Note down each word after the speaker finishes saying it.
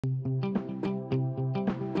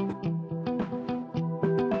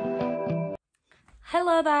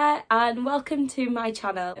Hello there and welcome to my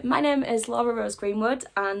channel. My name is Laura Rose Greenwood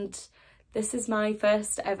and this is my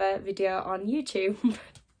first ever video on YouTube.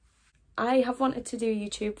 I have wanted to do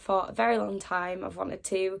YouTube for a very long time. I've wanted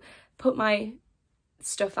to put my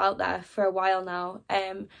stuff out there for a while now,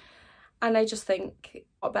 and I just think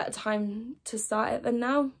what better time to start it than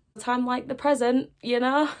now? A time like the present, you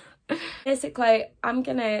know? Basically, I'm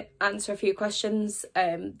gonna answer a few questions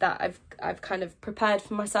that I've kind of prepared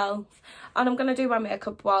for myself, and I'm gonna do my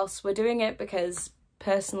makeup whilst we're doing it because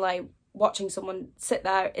personally watching someone sit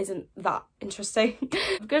there isn't that interesting.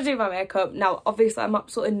 I'm gonna do my makeup. Now obviously I'm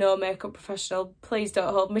absolutely no makeup professional, please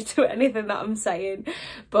don't hold me to anything that I'm saying,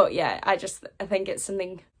 but yeah, I think it's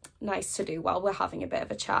something nice to do while we're having a bit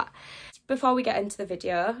of a chat. Before we get into the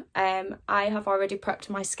video, I have already prepped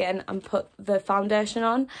my skin and put the foundation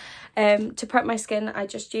on. To prep my skin, I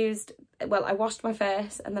just used, well, I washed my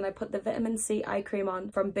face and then I put the vitamin C eye cream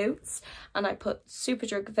on from Boots, and I put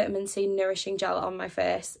Superdrug vitamin C nourishing gel on my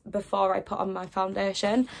face before I put on my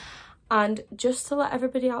foundation. And just to let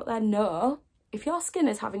everybody out there know, if your skin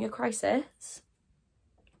is having a crisis,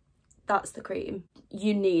 that's the cream.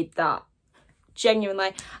 You need that.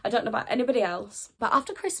 Genuinely, I don't know about anybody else, but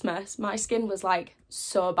after Christmas my skin was like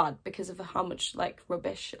so bad because of how much like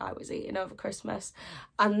rubbish I was eating over Christmas,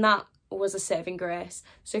 and that was a saving grace.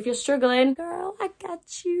 So if you're struggling, girl, I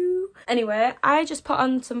got you. Anyway, I just put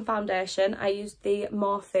on some foundation. I used the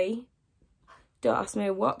Morphe. Don't ask me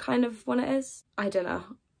what kind of one it is, I don't know,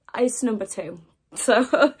 it's number 2,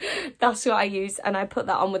 so that's what I used, and I put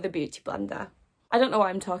that on with a beauty blender. I don't know why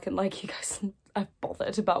I'm talking like you guys are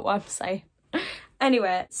bothered about what I'm saying.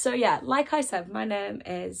 Anyway, so yeah, like I said, my name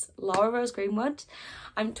is Laura Rose Greenwood.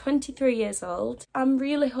 I'm 23 years old. I'm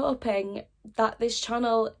really hoping that this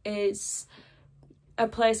channel is a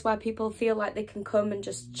place where people feel like they can come and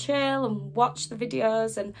just chill and watch the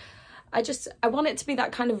videos, and I want it to be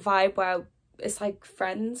that kind of vibe where it's like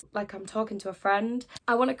friends, like I'm talking to a friend.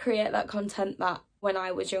 I want to create that content that when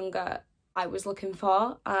I was younger I was looking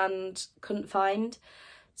for and couldn't find.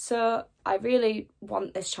 So I really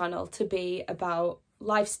want this channel to be about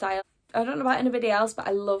lifestyle. I don't know about anybody else, but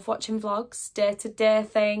I love watching vlogs, day-to-day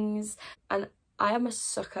things, and I am a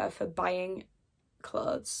sucker for buying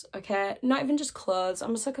clothes, okay? Not even just clothes,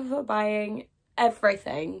 I'm a sucker for buying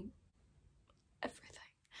everything.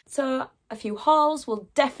 So a few hauls will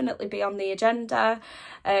definitely be on the agenda,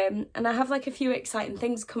 and I have like a few exciting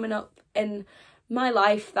things coming up in my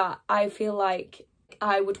life that I feel like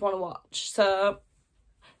I would want to watch. So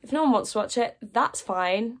if no one wants to watch it, that's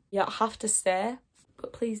fine. You don't have to stay,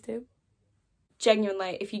 but please do.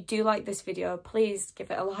 Genuinely, if you do like this video, please give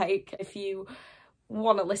it a like. If you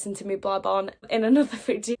want to listen to me blab on in another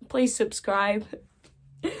video, please subscribe.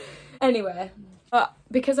 Anyway, but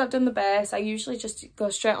because I've done the base, I usually just go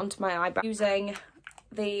straight onto my eyebrow using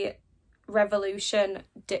the Revolution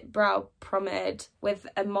Dip Brow Pomade with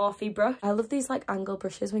a Morphe brush. I love these like angle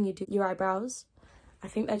brushes when you do your eyebrows. I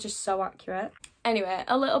think they're just so accurate. Anyway,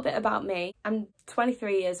 a little bit about me. I'm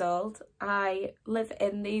 23 years old. I live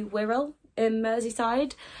in the Wirral in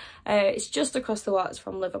Merseyside. It's just across the waters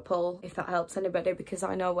from Liverpool, if that helps anybody, because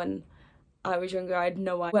I know when I was younger I had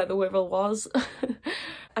no idea where the Wirral was.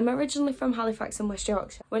 I'm originally from Halifax in West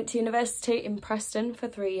Yorkshire. Went to university in Preston for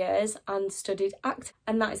 3 years and studied acting,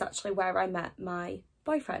 and that is actually where I met my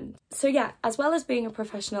boyfriend. So yeah, as well as being a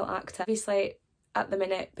professional actor, obviously at the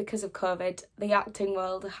minute, because of COVID, the acting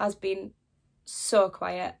world has been so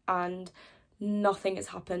quiet and nothing has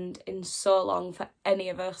happened in so long for any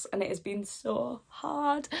of us, and it has been so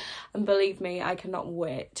hard, and believe me, I cannot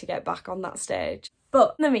wait to get back on that stage.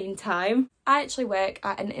 But in the meantime, I actually work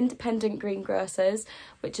at an independent greengrocer's,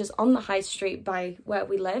 which is on the high street by where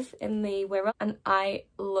we live in the Wirral, and I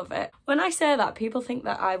love it. When I say that, people think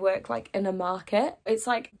that I work like in a market. It's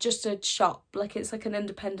like just a shop, like it's like an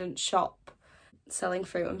independent shop selling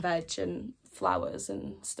fruit and veg and flowers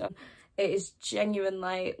and stuff. It is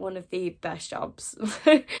genuinely one of the best jobs.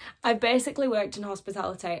 I've basically worked in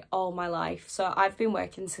hospitality all my life, so I've been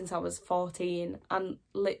working since I was 14, and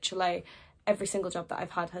literally every single job that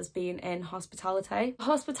I've had has been in hospitality.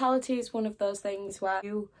 Hospitality is one of those things where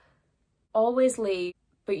you always leave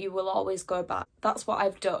but you will always go back. That's what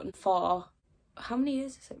I've done for, how many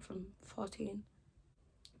years is it from 14?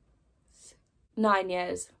 9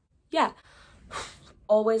 years. Yeah.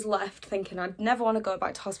 Always left thinking I'd never want to go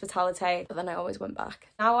back to hospitality, but then I always went back.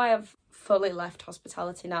 Now I have fully left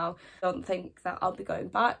hospitality now. Don't think that I'll be going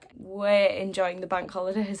back. We're enjoying the bank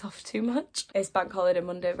holidays off too much. It's bank holiday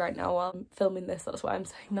Monday right now while I'm filming this, that's why I'm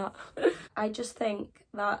saying that. I just think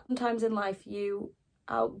that sometimes in life you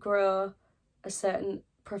outgrow a certain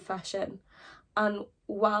profession, And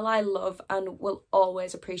while I love and will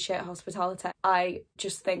always appreciate hospitality, I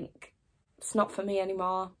just think it's not for me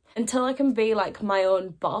anymore. Until I can be like my own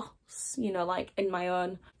boss, you know, like in my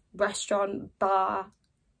own restaurant, bar,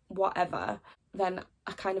 whatever, then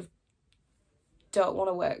I kind of don't want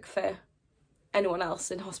to work for anyone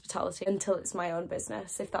else in hospitality until it's my own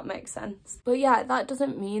business, if that makes sense. But yeah, that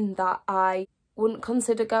doesn't mean that I wouldn't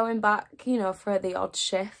consider going back, you know, for the odd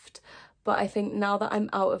shift. But I think now that I'm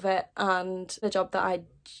out of it and the job that I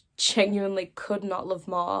genuinely could not love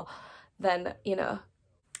more, then, you know,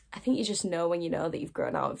 I think you just know when you know that you've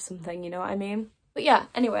grown out of something, you know what I mean? But yeah,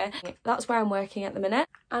 anyway, that's where I'm working at the minute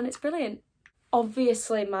and it's brilliant.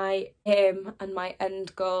 Obviously, my aim and my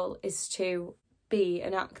end goal is to be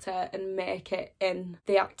an actor and make it in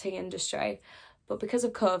the acting industry. But because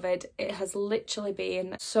of COVID, it has literally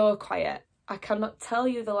been so quiet. I cannot tell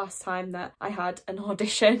you the last time that I had an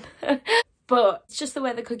audition. But it's just the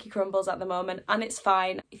way the cookie crumbles at the moment and it's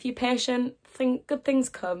fine. If you're patient, think good things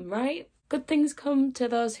come, right? Good things come to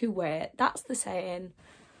those who wait. That's the saying.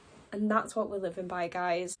 And that's what we're living by,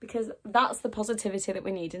 guys, because that's the positivity that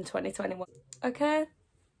we need in 2021. Okay?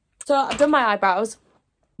 So I've done my eyebrows.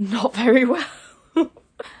 Not very well.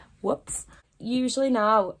 Whoops. Usually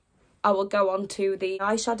now I will go on to the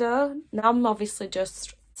eyeshadow. Now I'm obviously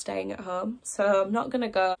just staying at home, so I'm not going to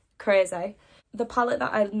go crazy. The palette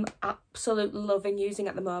that I'm absolutely loving using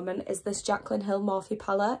at the moment is this Jaclyn Hill Morphe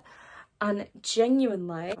palette. And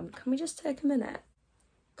genuinely, can we just take a minute?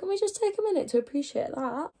 Can we just take a minute to appreciate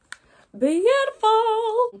that?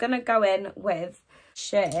 Beautiful! I'm gonna go in with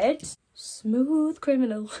shade Smooth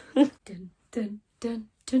Criminal. Dun, dun, dun,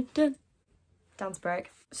 dun, dun. Dance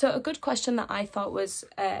break. So a good question that I thought was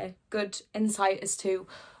a good insight as to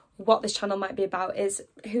what this channel might be about is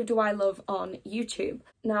who do I love on YouTube?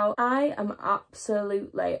 Now, I am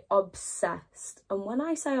absolutely obsessed. And when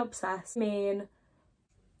I say obsessed, I mean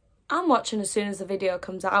I'm watching as soon as the video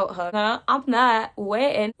comes out, huh? I'm there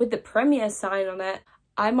waiting with the premiere sign on it.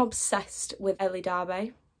 I'm obsessed with Ellie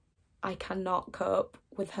Darby. I cannot cope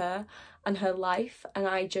with her and her life and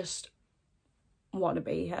I just want to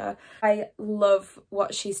be her. I love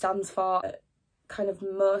what she stands for, kind of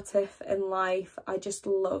motive in life. I just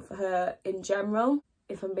love her in general.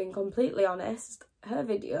 If I'm being completely honest, her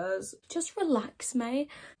videos just relax me.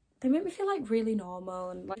 They make me feel like really normal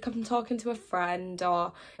and like I'm talking to a friend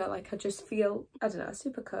or you know, like I just feel, I don't know,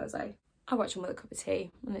 super cozy. I watch them with a cup of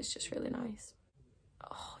tea and it's just really nice.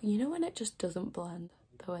 Oh, you know when it just doesn't blend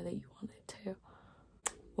the way that you want it to?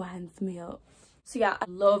 Winds me up. So yeah, I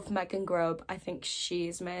love Megan Grubb. I think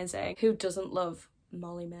she's amazing. Who doesn't love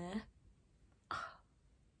Molly May?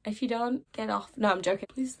 If you don't, get off. No, I'm joking.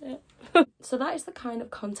 Please say it. So that is the kind of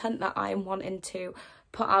content that I'm wanting to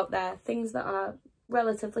put out there. Things that are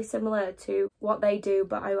relatively similar to what they do,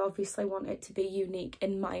 but I obviously want it to be unique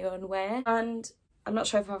in my own way. And I'm not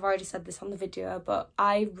sure if I've already said this on the video, but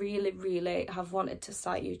I really have wanted to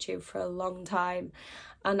start YouTube for a long time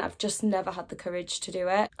and I've just never had the courage to do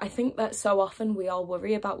it. I think that so often we all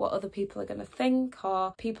worry about what other people are going to think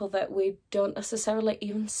or people that we don't necessarily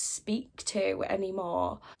even speak to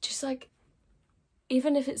anymore. Just like,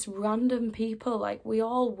 even if it's random people, like we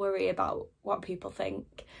all worry about what people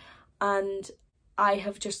think. And I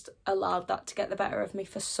have just allowed that to get the better of me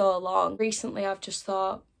for so long. Recently, I've just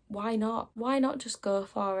thought, why not? Why not just go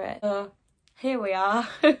for it? So here we are,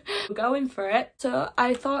 we're going for it. So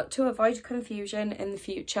I thought to avoid confusion in the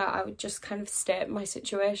future, I would just kind of state my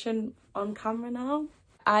situation on camera now.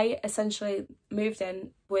 I essentially moved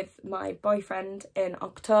in with my boyfriend in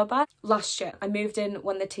October last year. I moved in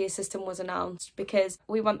when the tier system was announced because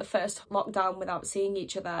we went the first lockdown without seeing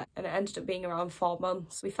each other and it ended up being around 4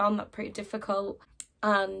 months. We found that pretty difficult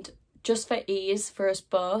and just for ease for us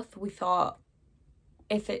both, we thought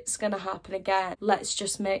if it's gonna happen again, let's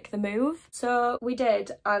just make the move. So we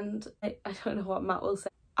did and I don't know what Matt will say.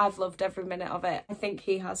 I've loved every minute of it. I think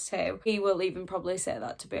he has too. He will even probably say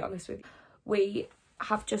that, to be honest with you. We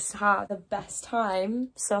have just had the best time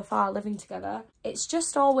so far living together. It's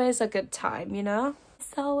just always a good time, you know?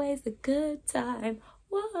 It's always a good time.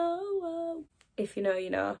 Whoa, whoa. If you know, you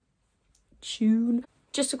know. Tune.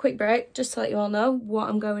 Just a quick break, just to let you all know what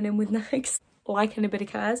I'm going in with next. Like anybody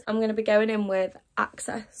cares. I'm going to be going in with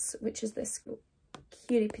Access, which is this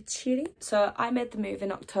cutie patootie. So I made the move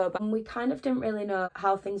in October and we kind of didn't really know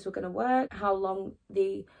how things were going to work, how long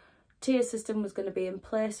the tier system was going to be in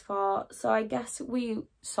place for. So I guess we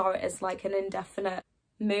saw it as like an indefinite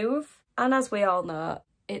move. And as we all know,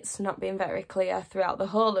 it's not been very clear throughout the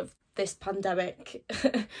whole of this pandemic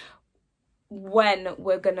when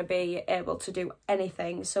we're going to be able to do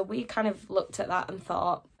anything. So we kind of looked at that and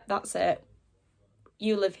thought, that's it.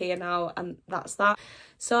 you live here now and that's that.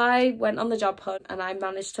 So I went on the job hunt and I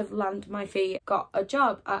managed to land my feet, got a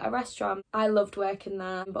job at a restaurant. I loved working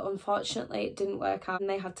there, but unfortunately it didn't work out and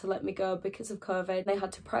they had to let me go because of COVID. They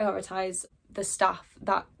had to prioritise the staff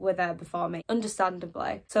that were there before me,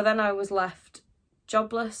 understandably. So then I was left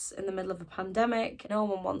jobless in the middle of a pandemic. No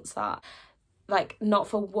one wants that. Like, not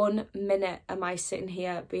for 1 minute am I sitting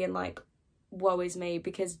here being like, woe is me,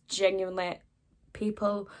 because genuinely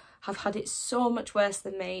people have had it so much worse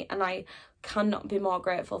than me, and I cannot be more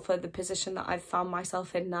grateful for the position that I've found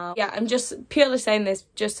myself in now. Yeah, I'm just purely saying this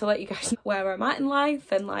just to let you guys know where I'm at in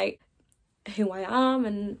life and like who I am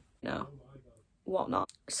and whatnot.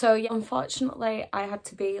 So yeah, unfortunately I had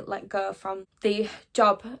to be let go from the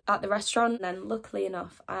job at the restaurant, and then luckily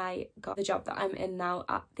enough I got the job that I'm in now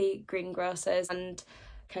at the greengrocers, and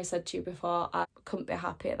like I said to you before, I couldn't be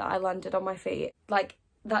happier that I landed on my feet. Like,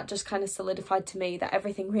 that just kind of solidified to me that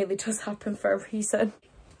everything really does happen for a reason.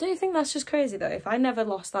 Do you think that's just crazy though? If I never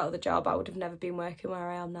lost that other job, I would have never been working where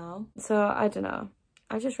I am now. So I don't know,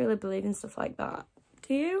 I just really believe in stuff like that.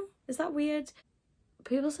 Do you? Is that weird?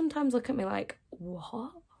 People sometimes look at me like,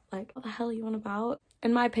 what? Like, what the hell are you on about?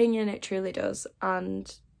 In my opinion, it truly does.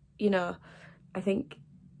 And, you know, I think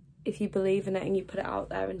if you believe in it and you put it out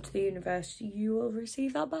there into the universe, you will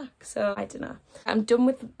receive that back. So, I don't know. I'm done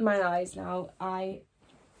with my eyes now. I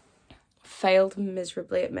failed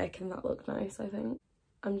miserably at making that look nice, I think.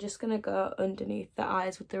 I'm just going to go underneath the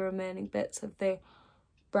eyes with the remaining bits of the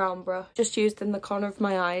brown brush. Just used in the corner of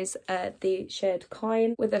my eyes the shade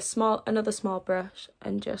Coin with another small brush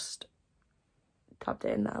and just tapped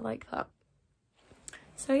it in there like that.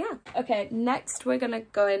 So yeah. Okay, next we're gonna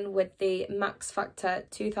go in with the Max Factor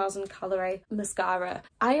 2000 calorie mascara.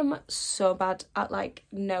 I am so bad at like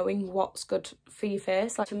knowing what's good for your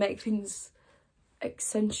face, like to make things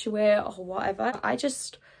accentuate or whatever. I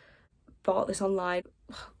just bought this online,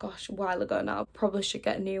 oh gosh, a while ago now. Probably should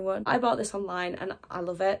get a new one. I bought this online and I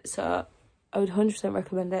love it, so I would 100%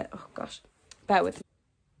 recommend it. Oh gosh, bear with me.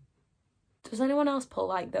 Does anyone else pull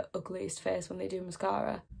like the ugliest face when they do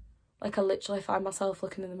mascara? Like, I literally find myself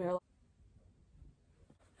looking in the mirror.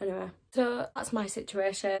 Anyway, so that's my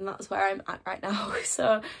situation. That's where I'm at right now.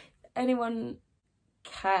 So anyone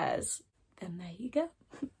cares, then there you go.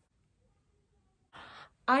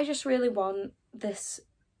 I just really want this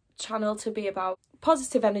channel to be about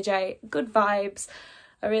positive energy, good vibes.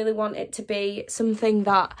 I really want it to be something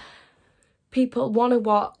that people want to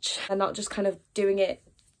watch and not just kind of doing it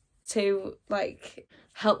to like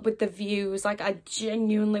help with the views. Like, I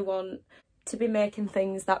genuinely want to be making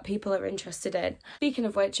things that people are interested in. Speaking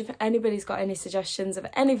of which, if anybody's got any suggestions of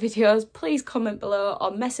any videos, please comment below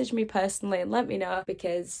or message me personally and let me know,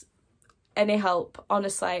 because any help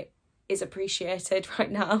honestly is appreciated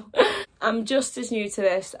right now. I'm just as new to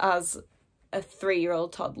this as a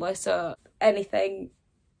 3-year-old toddler, so anything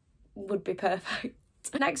would be perfect.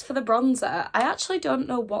 Next, for the bronzer, I actually don't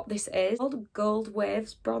know what this is. It's called Gold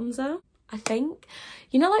Waves bronzer, I think.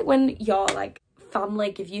 You know, like when your like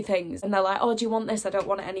family give you things and they're like, oh, do you want this? I don't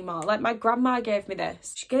want it anymore. Like, my grandma gave me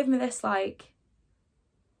this. She gave me this like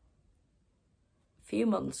a few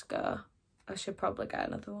months ago. I should probably get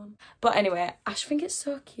another one. But anyway, I just think it's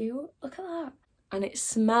so cute. Look at that. And it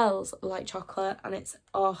smells like chocolate and it's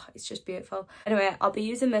just beautiful. Anyway, I'll be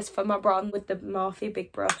using this for my bronze with the Morphe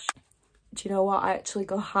big brush. Do you know what? I actually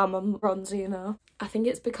go ham on bronzer, you know. I think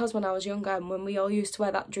it's because when I was younger and when we all used to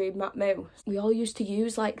wear that Dream Matte Mousse, we all used to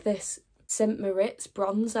use like this St. Moritz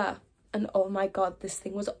bronzer. And oh my God, this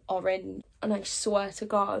thing was orange. And I swear to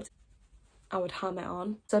God, I would ham it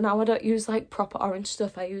on. So now I don't use like proper orange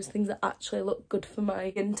stuff. I use things that actually look good for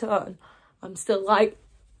my skin tone. I'm still like...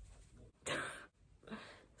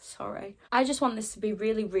 Sorry. I just want this to be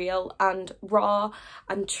really real and raw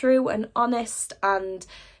and true and honest and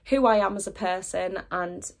who I am as a person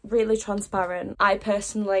and really transparent. I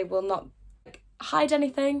personally will not hide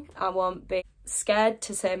anything. I won't be scared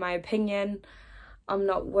to say my opinion. I'm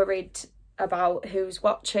not worried about who's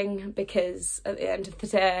watching, because at the end of the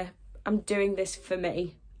day, I'm doing this for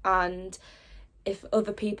me. And if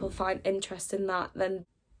other people find interest in that, then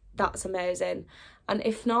that's amazing. And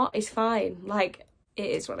if not, it's fine. Like, it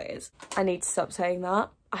is what it is. I need to stop saying that.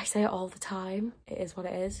 I say it all the time. It is what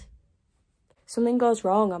it is. Something goes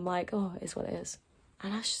wrong, I'm like, oh, it is what it is.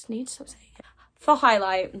 And I just need to stop saying it. For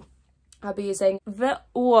highlight, I'll be using the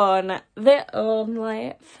one, the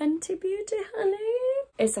only Fenty Beauty Honey.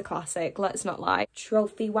 It's a classic, let's not lie.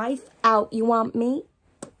 Trophy wife, out you want me?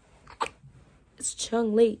 It's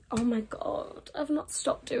Chung Lee. Oh my God, I've not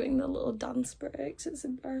stopped doing the little dance breaks. It's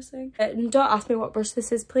embarrassing. And don't ask me what brush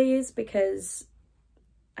this is, please, because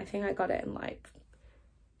I think I got it in like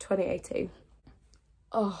 2018.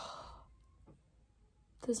 Oh,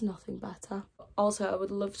 there's nothing better. Also, I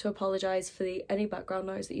would love to apologise for any background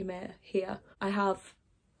noise that you may hear. I have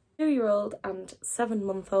 2-year-old and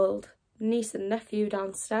 7-month-old niece and nephew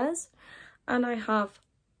downstairs, and I have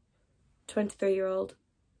 23-year-old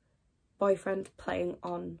boyfriend playing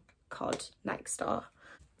on COD next door.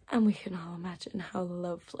 And we can all imagine how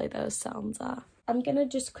lovely those sounds are. I'm gonna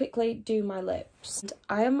just quickly do my lips.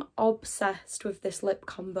 I am obsessed with this lip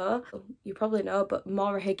combo. You probably know, but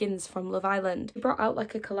Maura Higgins from Love Island brought out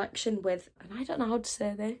like a collection with, and I don't know how to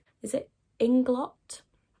say this, is it Inglot?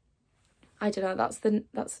 I don't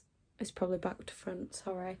know, it's probably back to front,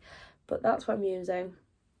 sorry. But that's what I'm using.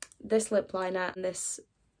 This lip liner and this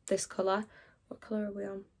colour. What colour are we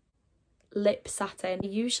on? Lip satin. I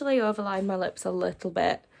usually overline my lips a little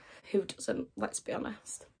bit. Who doesn't? Let's be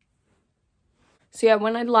honest. So yeah,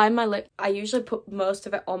 when I line my lip, I usually put most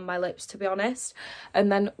of it on my lips, to be honest.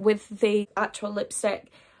 And then with the actual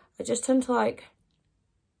lipstick, I just tend to like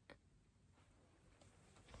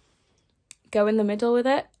go in the middle with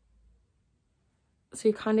it. So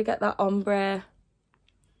you kind of get that ombre.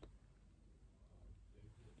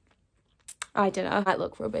 I don't know, it might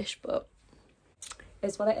look rubbish, but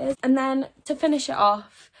is what it is. And then to finish it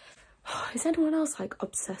off, is anyone else like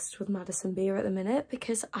obsessed with Madison Beer at the minute?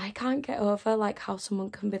 Because I can't get over like how someone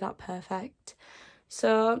can be that perfect.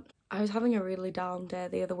 So I was having a really down day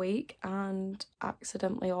the other week and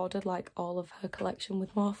accidentally ordered like all of her collection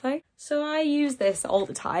with Morphe. So I use this all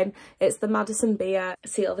the time. It's the Madison Beer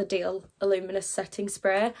Seal the Deal Luminous Setting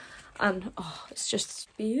Spray, and oh, it's just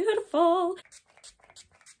beautiful.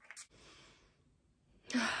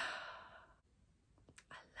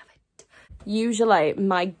 Usually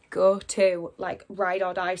my go-to like ride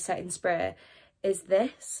or die setting spray is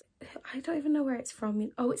this. I don't even know where it's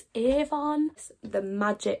from. Oh, it's Avon. It's the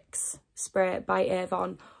Magic's spray by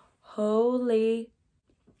Avon. Holy,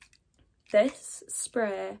 this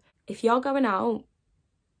spray, if you're going out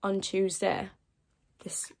on Tuesday,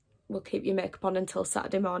 this will keep your makeup on until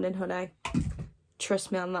Saturday morning, honey.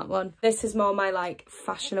 Trust me on that one. This is more my like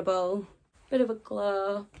fashionable, bit of a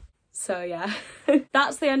glow. So yeah,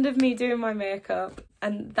 that's the end of me doing my makeup,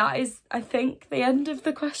 and that is, I think, the end of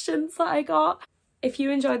the questions that I got. If you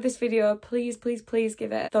enjoyed this video, please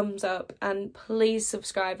give it a thumbs up and please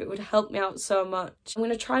subscribe. It would help me out so much. I'm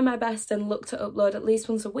going to try my best and look to upload at least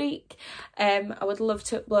once a week. I would love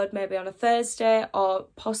to upload maybe on a Thursday or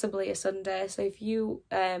possibly a Sunday. So if you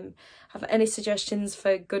have any suggestions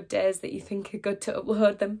for good days that you think are good to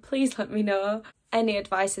upload, then please let me know. Any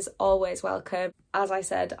advice is always welcome. As I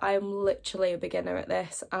said, I am literally a beginner at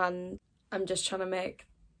this and I'm just trying to make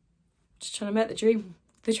the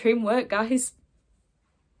dream work, guys.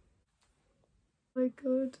 Oh my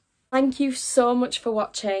god. Thank you so much for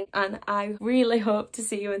watching, and I really hope to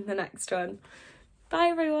see you in the next one. Bye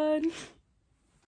everyone.